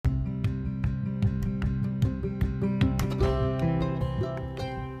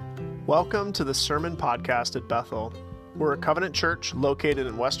Welcome to the Sermon Podcast at Bethel. We're a covenant church located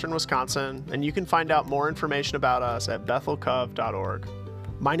in western Wisconsin, and you can find out more information about us at bethelcov.org.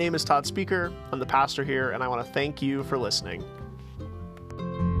 My name is Todd Speaker. I'm the pastor here, and I want to thank you for listening.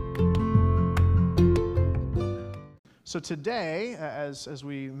 So today, as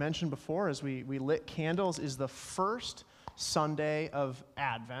we mentioned before, as we lit candles, is the first Sunday of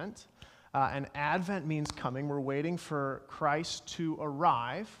Advent. And Advent means coming. We're waiting for Christ to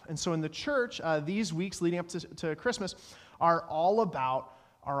arrive. And so in the church, these weeks leading up to Christmas are all about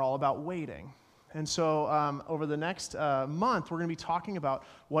waiting. And so over the next month, we're going to be talking about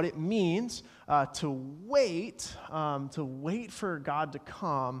what it means to wait for God to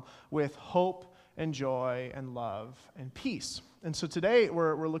come with hope and joy and love and peace. And so today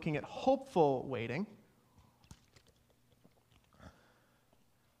we're looking at hopeful waiting.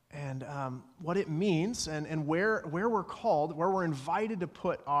 And what it means and where we're called, where we're invited to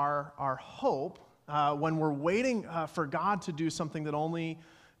put our hope when we're waiting for God to do something that only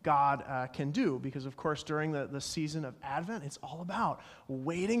God can do. Because, of course, during the season of Advent, it's all about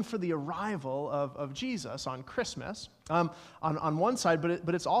waiting for the arrival of Jesus on Christmas on one side,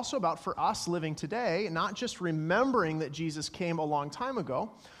 but it's also about for us living today, not just remembering that Jesus came a long time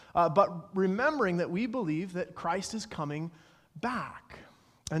ago, but remembering that we believe that Christ is coming back.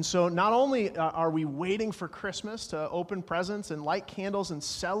 And so not only are we waiting for Christmas to open presents and light candles and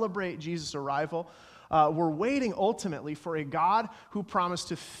celebrate Jesus' arrival, we're waiting ultimately for a God who promised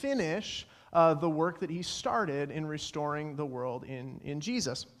to finish the work that he started in restoring the world in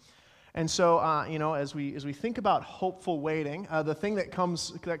Jesus. And so, as we think about hopeful waiting, the thing that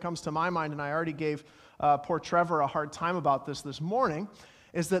comes to my mind, and I already gave poor Trevor a hard time about this morning,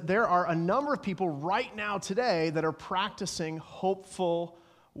 is that there are a number of people right now today that are practicing hopeful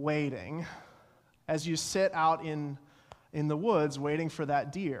waiting as you sit out in the woods waiting for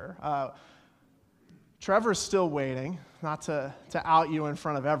that deer. Trevor's still waiting, not to out you in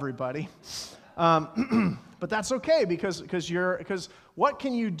front of everybody, but that's okay because what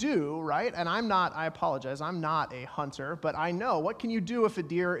can you do, right? And I apologize, I'm not a hunter, but I know what can you do if a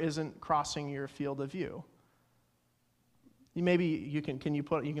deer isn't crossing your field of view? Maybe you can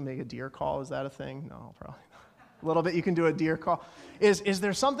make a deer call? Is that a thing? No, probably not. A little bit, you can do a deer call. Is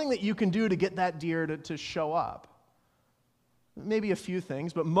there something that you can do to get that deer to show up? Maybe a few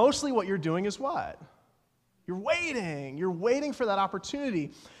things, but mostly what you're doing is what? You're waiting. You're waiting for that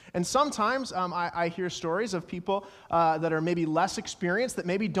opportunity. And sometimes I hear stories of people that are maybe less experienced, that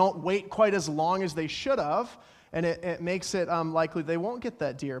maybe don't wait quite as long as they should have, and it makes it likely they won't get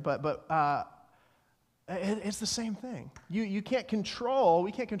that deer. But it's the same thing. We can't control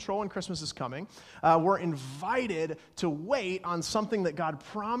when Christmas is coming. We're invited to wait on something that God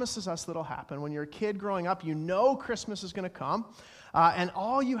promises us that'll happen. When you're a kid growing up, you know Christmas is going to come, and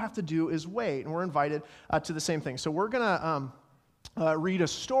all you have to do is wait, and we're invited to the same thing. So we're going to read a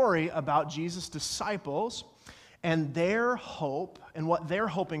story about Jesus' disciples and their hope and what they're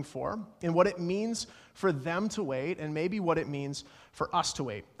hoping for and what it means for them to wait and maybe what it means for us to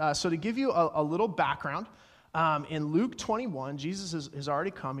wait. So to give you a little background, in Luke 21, Jesus has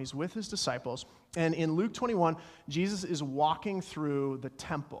already come. He's with his disciples. And in Luke 21, Jesus is walking through the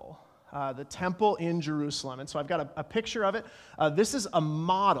temple in Jerusalem. And so I've got a picture of it. This is a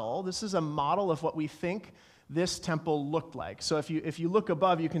model. This is a model of what we think this temple looked like. So if you look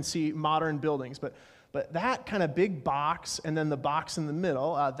above, you can see modern buildings. But that kind of big box and then the box in the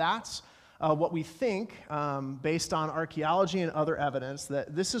middle, that's what we think, based on archaeology and other evidence,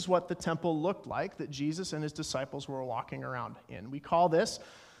 that this is what the temple looked like that Jesus and his disciples were walking around in. We call this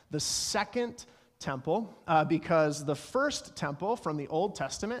the second temple because the first temple from the Old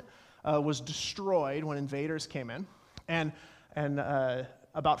Testament was destroyed when invaders came in. And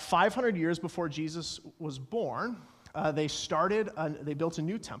about 500 years before Jesus was born, they built a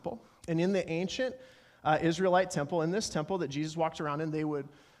new temple. And in the ancient Israelite temple, in this temple that Jesus walked around in, they would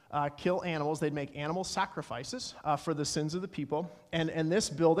kill animals. They'd make animal sacrifices for the sins of the people. And this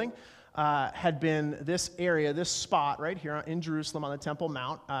building had been this area, this spot right here in Jerusalem on the Temple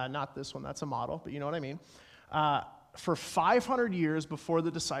Mount. Not this one, that's a model, but you know what I mean. For 500 years before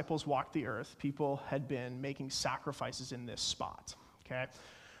the disciples walked the earth, people had been making sacrifices in this spot. Okay,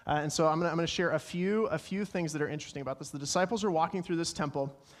 and so I'm going to share a few things that are interesting about this. The disciples are walking through this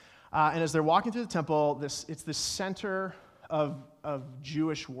temple, and as they're walking through the temple, it's this center of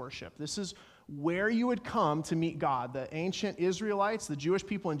Jewish worship. This is where you would come to meet God. The ancient Israelites, the Jewish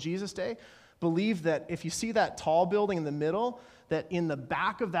people in Jesus' day, believed that if you see that tall building in the middle, that in the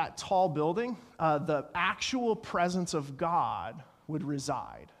back of that tall building, the actual presence of God would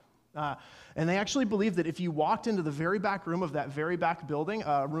reside. And they actually believed that if you walked into the very back room of that very back building,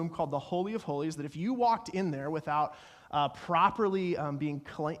 a room called the Holy of Holies, that if you walked in there without properly being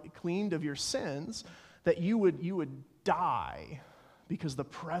cleaned of your sins, that you would die, because the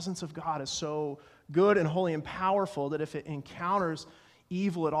presence of God is so good and holy and powerful that if it encounters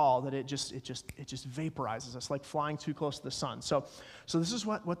evil at all, that it just vaporizes us, like flying too close to the sun. So this is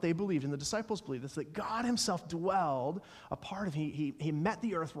what they believed, and the disciples believed, is that God himself dwelled a part of, he met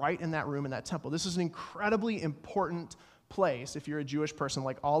the earth right in that room, in that temple. This is an incredibly important place if you're a Jewish person,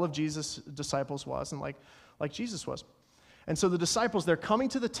 like all of Jesus' disciples was, and like Jesus was. And so the disciples, they're coming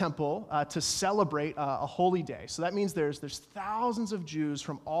to the temple to celebrate a holy day. So that means there's thousands of Jews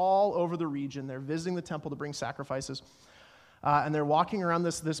from all over the region. They're visiting the temple to bring sacrifices. And they're walking around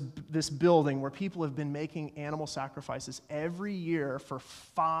this building where people have been making animal sacrifices every year for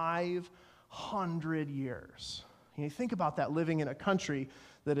 500 years. And you think about that, living in a country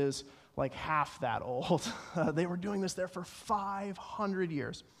that is like half that old. They were doing this there for 500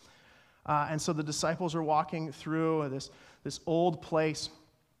 years. And so the disciples are walking through this old place.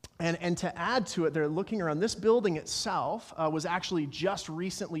 And to add to it, they're looking around. This building itself was actually just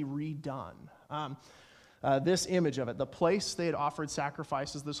recently redone. This image of it, the place they had offered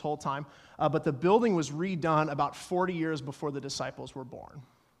sacrifices this whole time, but the building was redone about 40 years before the disciples were born.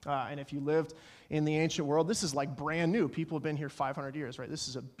 And if you lived in the ancient world, this is like brand new. People have been here 500 years, right? This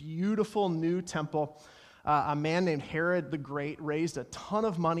is a beautiful new temple. A man named Herod the Great raised a ton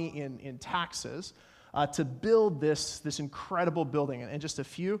of money in taxes to build this incredible building. And just a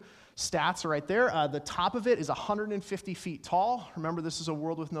few stats are right there. The top of it is 150 feet tall. Remember, this is a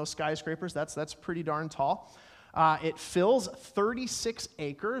world with no skyscrapers. That's pretty darn tall. It fills 36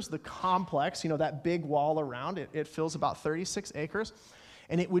 acres, the complex, that big wall around it. It fills about 36 acres.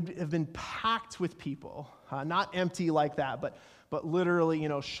 And it would have been packed with people, not empty like that, but literally,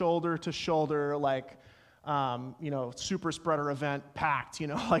 shoulder to shoulder, like, super spreader event packed,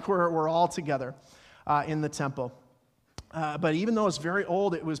 like we're all together in the temple. But even though it's very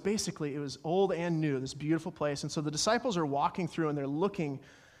old, it was old and new, this beautiful place. And so the disciples are walking through and they're looking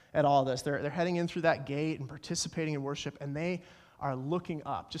at all this. They're heading in through that gate and participating in worship, and they are looking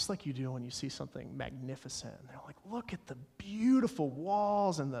up, just like you do when you see something magnificent. And they're like, look at the beautiful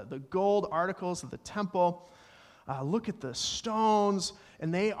walls and the gold articles of the temple. Look at the stones,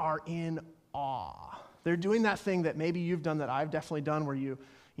 and they are in awe. They're doing that thing that maybe you've done, that I've definitely done, where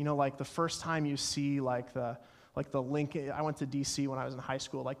like the first time you see like the Lincoln. I went to D.C. when I was in high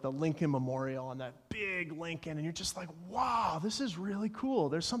school, like the Lincoln Memorial and that big Lincoln, and you're just like, wow, this is really cool.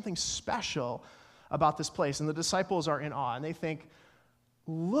 There's something special about this place. And the disciples are in awe, and they think,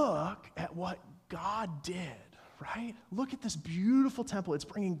 look at what God did, right? Look at this beautiful temple. It's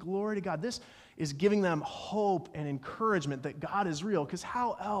bringing glory to God. This is giving them hope and encouragement that God is real, because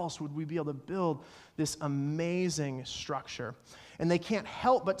how else would we be able to build this amazing structure? And they can't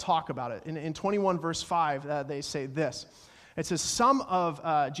help but talk about it. In 21 verse 5, they say this. It says, some of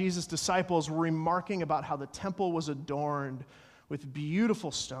Jesus' disciples were remarking about how the temple was adorned with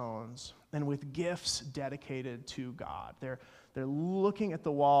beautiful stones and with gifts dedicated to God. They're looking at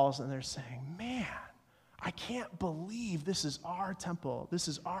the walls and they're saying, man, I can't believe this is our temple. This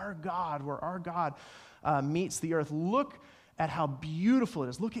is our God, where our God meets the earth. Look at how beautiful it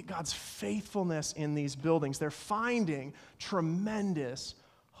is. Look at God's faithfulness in these buildings. They're finding tremendous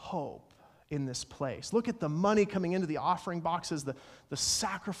hope in this place. Look at the money coming into the offering boxes, the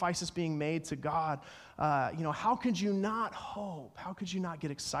sacrifices being made to God. How could you not hope? How could you not get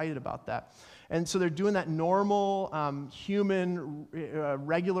excited about that? And so they're doing that normal, human,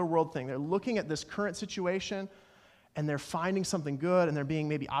 regular world thing. They're looking at this current situation, and they're finding something good, and they're being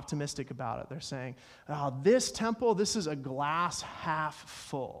maybe optimistic about it. They're saying, this temple, this is a glass half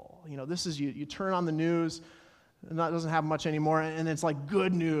full. This is, you turn on the news, and that doesn't have much anymore, and it's like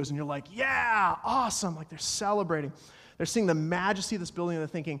good news, and you're like, yeah, awesome. Like they're celebrating. They're seeing the majesty of this building, and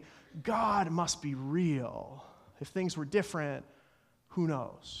they're thinking, God must be real. If things were different, who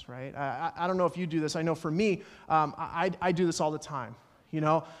knows, right? I don't know if you do this. I know for me, I do this all the time.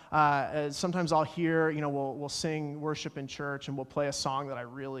 Sometimes I'll hear, we'll sing worship in church, and we'll play a song that I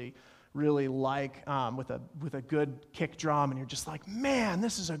really, really like with a good kick drum, and you're just like, man,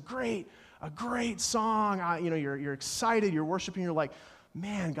 this is a great song. You're excited, you're worshiping, you're like,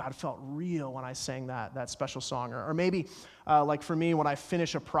 man, God felt real when I sang that special song. Or maybe, like for me, when I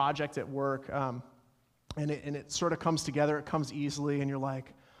finish a project at work, and it sort of comes together, it comes easily, and you're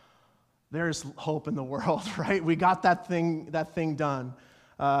like, there's hope in the world, right? We got that thing done.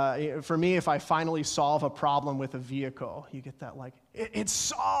 For me, if I finally solve a problem with a vehicle, you get that like, it's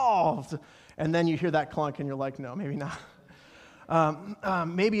solved. And then you hear that clunk, and you're like, no, maybe not.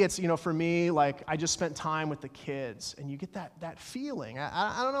 Maybe it's, for me, like I just spent time with the kids, and you get that feeling.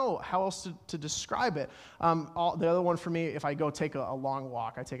 I don't know how else to describe it. The other one for me, if I go take a long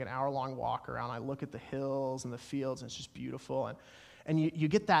walk, I take an hour-long walk around, I look at the hills and the fields, and it's just beautiful. And you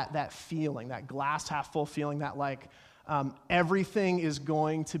get that feeling, that glass half full feeling, that like everything is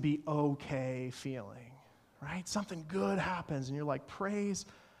going to be okay feeling, right? Something good happens, and you're like, praise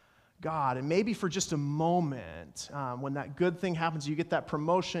God. And maybe for just a moment, when that good thing happens, you get that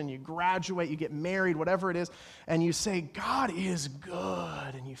promotion, you graduate, you get married, whatever it is, and you say, God is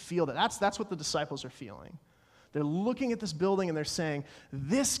good, and you feel that. That's what the disciples are feeling. They're looking at this building and they're saying,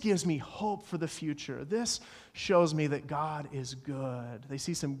 this gives me hope for the future. This shows me that God is good. They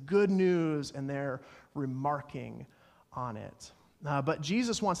see some good news and they're remarking on it. But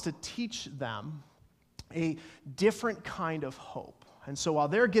Jesus wants to teach them a different kind of hope. And so while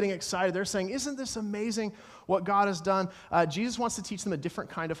they're getting excited, they're saying, isn't this amazing what God has done? Jesus wants to teach them a different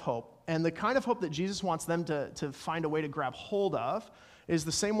kind of hope. And the kind of hope that Jesus wants them to find a way to grab hold of is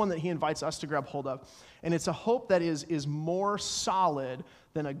the same one that he invites us to grab hold of. And it's a hope that is more solid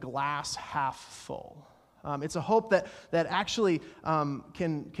than a glass half full. It's a hope that actually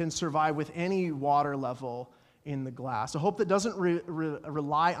can survive with any water level in the glass, a hope that doesn't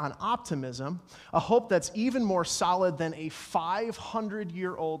rely on optimism, a hope that's even more solid than a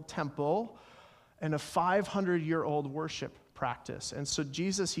 500-year-old temple and a 500-year-old worship practice. And so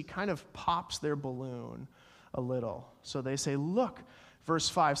Jesus, he kind of pops their balloon a little. So they say, look, verse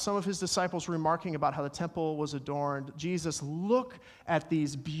 5, some of his disciples were remarking about how the temple was adorned. Jesus, look at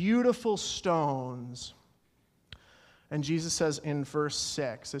these beautiful stones. And Jesus says in verse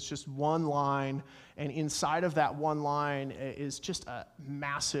 6, it's just one line, and inside of that one line is just a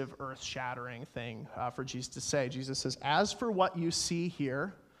massive earth-shattering thing for Jesus to say. Jesus says, as for what you see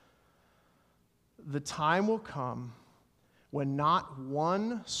here, the time will come when not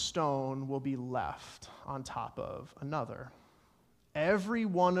one stone will be left on top of another. Every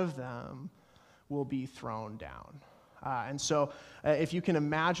one of them will be thrown down. And so if you can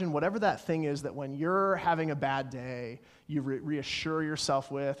imagine whatever that thing is that when you're having a bad day, you reassure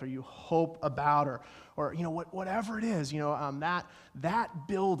yourself with, or you hope about, or whatever it is, that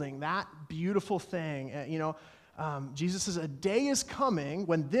building, that beautiful thing, Jesus says a day is coming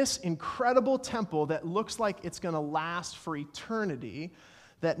when this incredible temple that looks like it's going to last for eternity,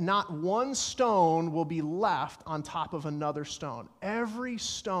 that not one stone will be left on top of another stone. Every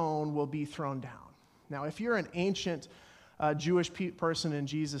stone will be thrown down. Now, if you're an ancient Jewish person in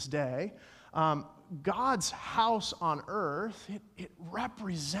Jesus' day, God's house on earth, it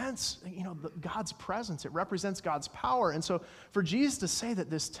represents, God's presence. It represents God's power. And so for Jesus to say that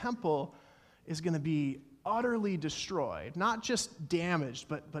this temple is going to be utterly destroyed, not just damaged,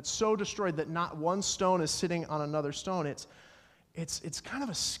 but so destroyed that not one stone is sitting on another stone, it's kind of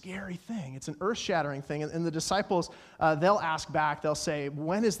a scary thing. It's an earth-shattering thing. And the disciples, they'll ask back. They'll say,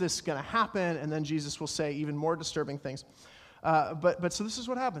 when is this going to happen? And then Jesus will say even more disturbing things. But so this is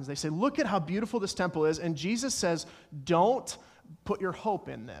what happens. They say, look at how beautiful this temple is. And Jesus says, don't put your hope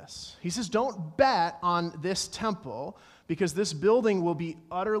in this. He says, don't bet on this temple because this building will be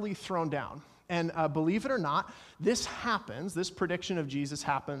utterly thrown down. And believe it or not, this prediction of Jesus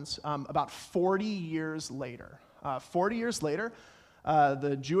happens about 40 years later. 40 years later,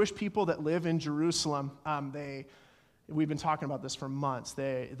 the Jewish people that live in Jerusalem, we've been talking about this for months.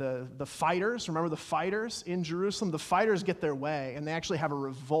 The fighters, remember the fighters in Jerusalem? The fighters get their way, and they actually have a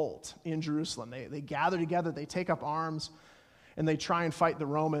revolt in Jerusalem. They gather together, they take up arms, and they try and fight the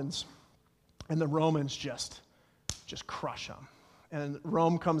Romans, and the Romans just crush them. And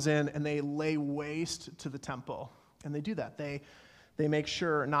Rome comes in, and they lay waste to the temple, and they do that. They make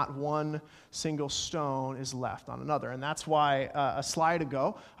sure not one single stone is left on another. And that's why a slide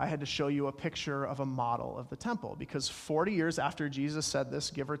ago, I had to show you a picture of a model of the temple, because 40 years after Jesus said this,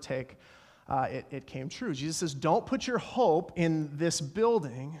 give or take, it came true. Jesus says, don't put your hope in this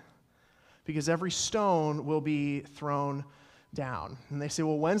building because every stone will be thrown down. And they say,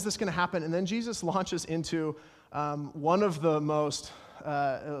 well, when's this going to happen? And then Jesus launches into one of the most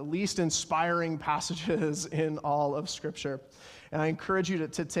least inspiring passages in all of Scripture. And I encourage you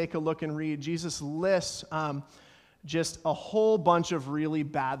to take a look and read. Jesus lists just a whole bunch of really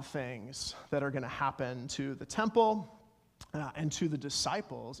bad things that are going to happen to the temple and to the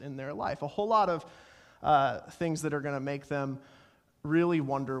disciples in their life. A whole lot of things that are going to make them really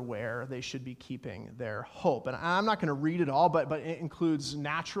wonder where they should be keeping their hope. And I'm not going to read it all, but it includes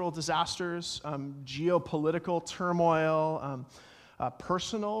natural disasters, geopolitical turmoil,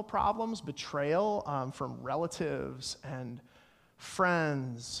 personal problems, betrayal from relatives and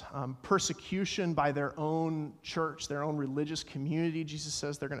friends, persecution by their own church, their own religious community. Jesus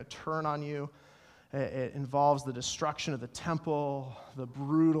says they're going to turn on you. It involves the destruction of the temple, the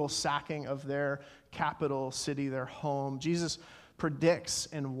brutal sacking of their capital city, their home. Jesus predicts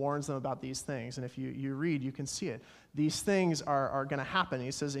and warns them about these things. And if you read, you can see it. These things are going to happen.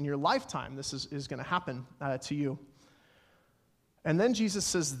 He says, in your lifetime, this is going to happen to you. And then Jesus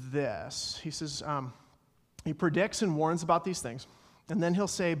says this. He says, he predicts and warns about these things. And then he'll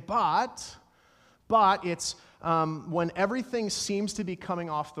say, but it's when everything seems to be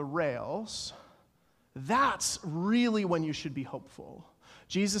coming off the rails, that's really when you should be hopeful.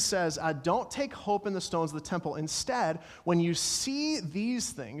 Jesus says, don't take hope in the stones of the temple. Instead, when you see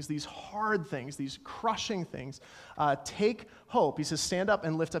these things, these hard things, these crushing things, take hope. He says, stand up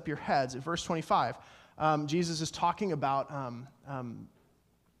and lift up your heads. At verse 25, Jesus is talking about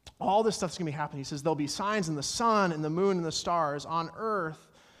all this stuff's going to be happening. He says, there'll be signs in the sun and the moon and the stars. On earth,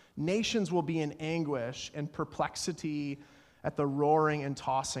 nations will be in anguish and perplexity at the roaring and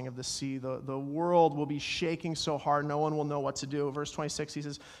tossing of the sea. The world will be shaking so hard, no one will know what to do. Verse 26, he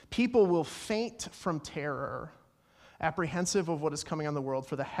says, people will faint from terror, apprehensive of what is coming on the world,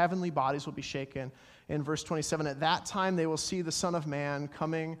 for the heavenly bodies will be shaken. In verse 27, at that time they will see the Son of Man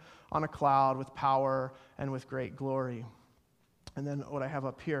coming on a cloud with power and with great glory. And then what I have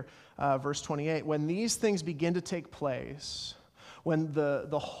up here, verse 28, when these things begin to take place, when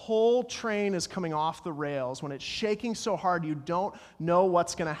the whole train is coming off the rails, when it's shaking so hard you don't know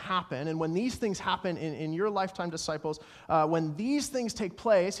what's going to happen, and when these things happen in your lifetime, disciples, when these things take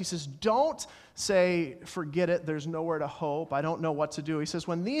place, he says, don't say, forget it, there's nowhere to hope, I don't know what to do. He says,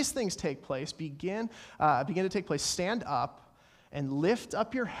 when these things take place, begin to take place, stand up and lift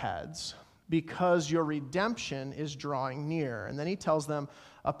up your heads, because your redemption is drawing near. And then he tells them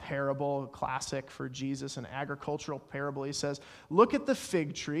a parable, a classic for Jesus, an agricultural parable. He says, look at the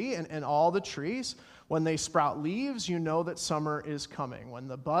fig tree and all the trees. When they sprout leaves, you know that summer is coming. When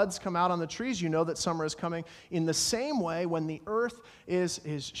the buds come out on the trees, you know that summer is coming. In the same way, when the earth is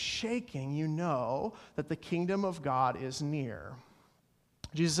shaking, you know that the kingdom of God is near.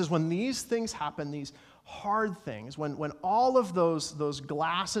 Jesus says, when these things happen, these hard things, when all of those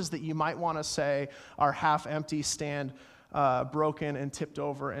glasses that you might want to say are half empty stand broken and tipped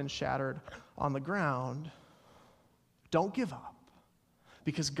over and shattered on the ground, don't give up,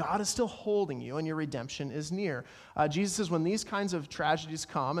 because God is still holding you and your redemption is near. Jesus says, when these kinds of tragedies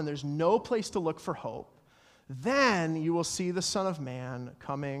come and there's no place to look for hope, then you will see the Son of Man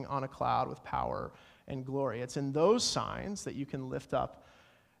coming on a cloud with power and glory. It's in those signs that you can lift up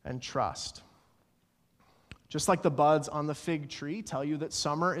and trust. Just like the buds on the fig tree tell you that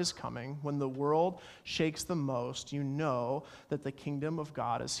summer is coming, when the world shakes the most, you know that the kingdom of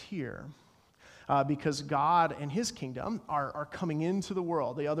God is here. Because God and his kingdom are coming into the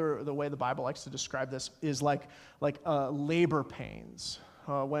world. The way the Bible likes to describe this is like labor pains.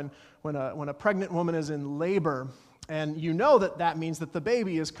 When a pregnant woman is in labor, and you know that means that the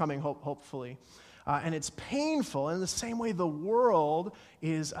baby is coming, hopefully. And it's painful. In the same way, the world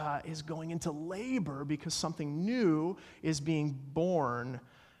is going into labor because something new is being born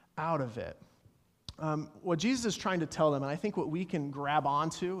out of it. What Jesus is trying to tell them, and I think what we can grab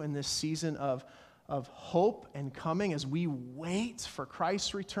onto in this season of hope and coming as we wait for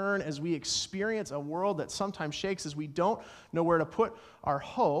Christ's return, as we experience a world that sometimes shakes, as we don't know where to put our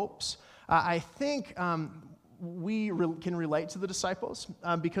hopes, I think we can relate to the disciples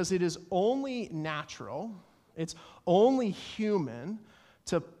because it is only natural, it's only human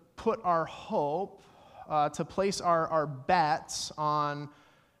to put our hope, to place our bets on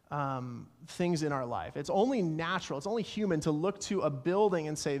things in our life. It's only natural, it's only human to look to a building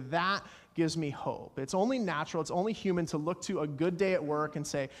and say, that gives me hope. It's only natural, it's only human to look to a good day at work and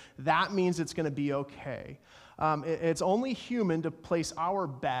say, that means it's going to be okay. It's only human to place our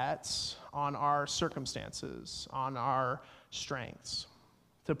bets on our circumstances, on our strengths,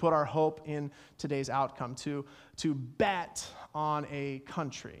 to put our hope in today's outcome, to bet on a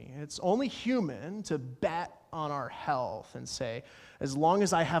country. It's only human to bet on our health and say, as long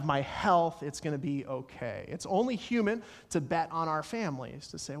as I have my health, it's going to be okay. It's only human to bet on our families,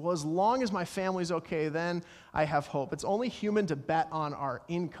 to say, well, as long as my family's okay, then I have hope. It's only human to bet on our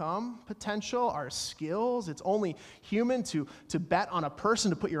income potential, our skills. It's only human to bet on a person,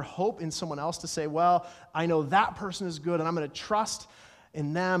 to put your hope in someone else, to say, well, I know that person is good, and I'm going to trust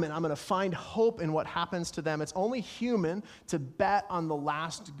in them, and I'm going to find hope in what happens to them. It's only human to bet on the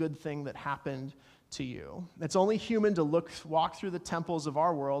last good thing that happened to you. It's only human to walk through the temples of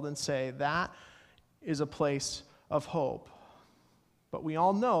our world and say, that is a place of hope. But we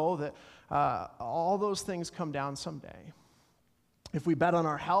all know that all those things come down someday. If we bet on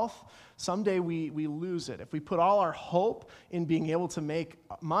our health, someday we lose it. If we put all our hope in being able to make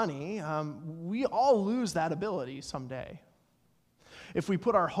money, we all lose that ability someday. If we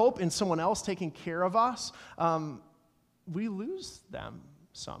put our hope in someone else taking care of us, we lose them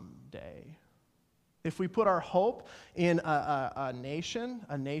someday. If we put our hope in a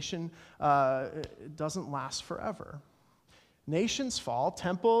nation doesn't last forever. Nations fall,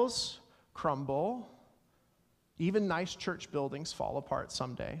 temples crumble, even nice church buildings fall apart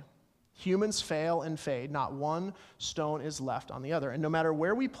someday. Humans fail and fade. Not one stone is left on the other. And no matter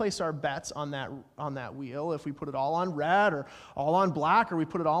where we place our bets on that wheel, if we put it all on red or all on black, or we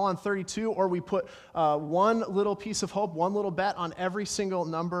put it all on 32, or we put one little piece of hope, one little bet on every single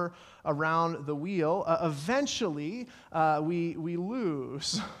number around the wheel, eventually we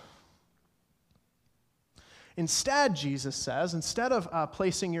lose. Instead, Jesus says, instead of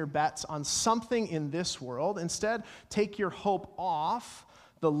placing your bets on something in this world, instead take your hope off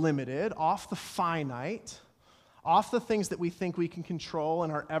the limited, off the finite, off the things that we think we can control in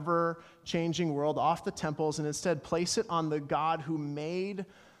our ever-changing world, off the temples, and instead place it on the God who made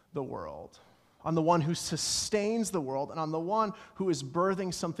the world, on the one who sustains the world, and on the one who is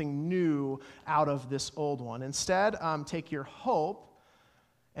birthing something new out of this old one. Instead, take your hope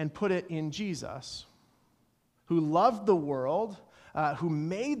and put it in Jesus, who loved the world, who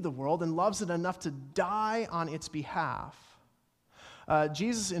made the world, and loves it enough to die on its behalf.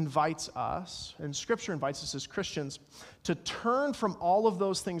 Jesus invites us, and Scripture invites us as Christians, to turn from all of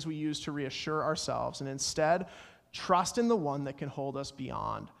those things we use to reassure ourselves and instead trust in the one that can hold us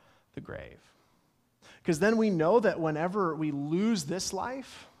beyond the grave. Because then we know that whenever we lose this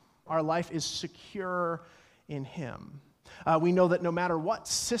life, our life is secure in Him. We know that no matter what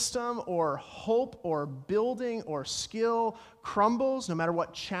system or hope or building or skill crumbles, no matter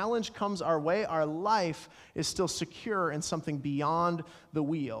what challenge comes our way, our life is still secure in something beyond the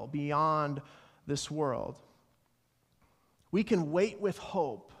wheel, beyond this world. We can wait with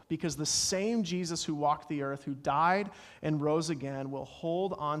hope because the same Jesus who walked the earth, who died and rose again, will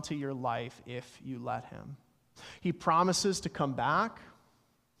hold on to your life if you let Him. He promises to come back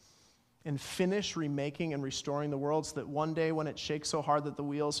and finish remaking and restoring the world so that one day when it shakes so hard that the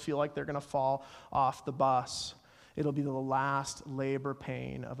wheels feel like they're going to fall off the bus, it'll be the last labor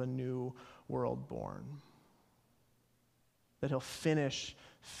pain of a new world born. That He'll finish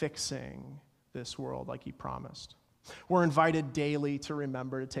fixing this world like He promised. We're invited daily to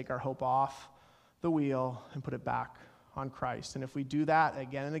remember to take our hope off the wheel and put it back on Christ. And if we do that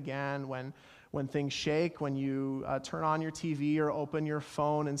again and again, when things shake, when you turn on your TV or open your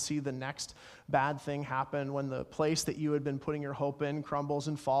phone and see the next bad thing happen, when the place that you had been putting your hope in crumbles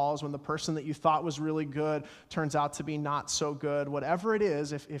and falls, when the person that you thought was really good turns out to be not so good, whatever it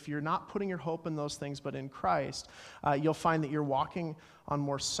is, if you're not putting your hope in those things but in Christ, you'll find that you're walking on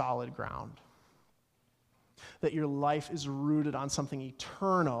more solid ground. That your life is rooted on something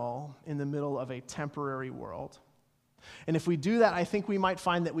eternal in the middle of a temporary world. And if we do that, I think we might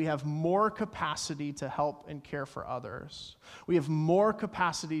find that we have more capacity to help and care for others. We have more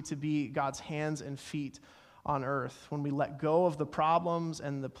capacity to be God's hands and feet on earth when we let go of the problems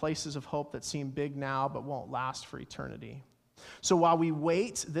and the places of hope that seem big now but won't last for eternity. So while we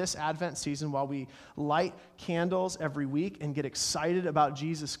wait this Advent season, while we light candles every week and get excited about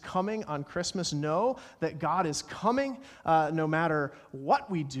Jesus coming on Christmas, know that God is coming no matter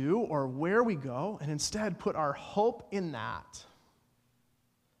what we do or where we go, and instead put our hope in that.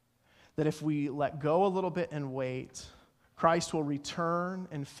 That if we let go a little bit and wait, Christ will return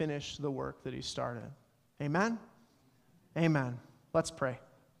and finish the work that He started. Amen? Amen. Let's pray.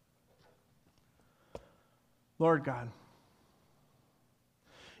 Lord God,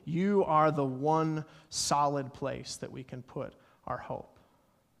 You are the one solid place that we can put our hope.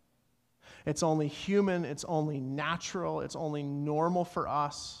 It's only human, it's only natural, it's only normal for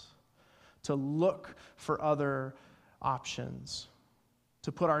us to look for other options,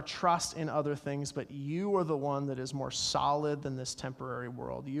 to put our trust in other things, but You are the one that is more solid than this temporary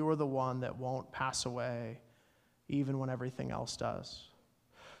world. You are the one that won't pass away even when everything else does.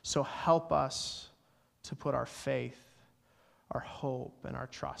 So help us to put our faith, our hope, and our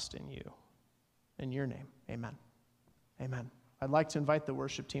trust in You. In Your name, amen. Amen. I'd like to invite the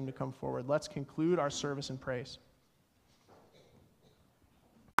worship team to come forward. Let's conclude our service in praise.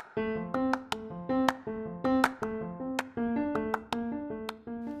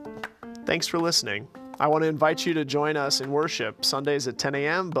 Thanks for listening. I want to invite you to join us in worship Sundays at 10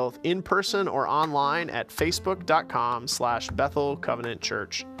 a.m., both in person or online at facebook.com/Bethel Covenant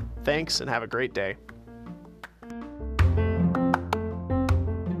Church. Thanks and have a great day.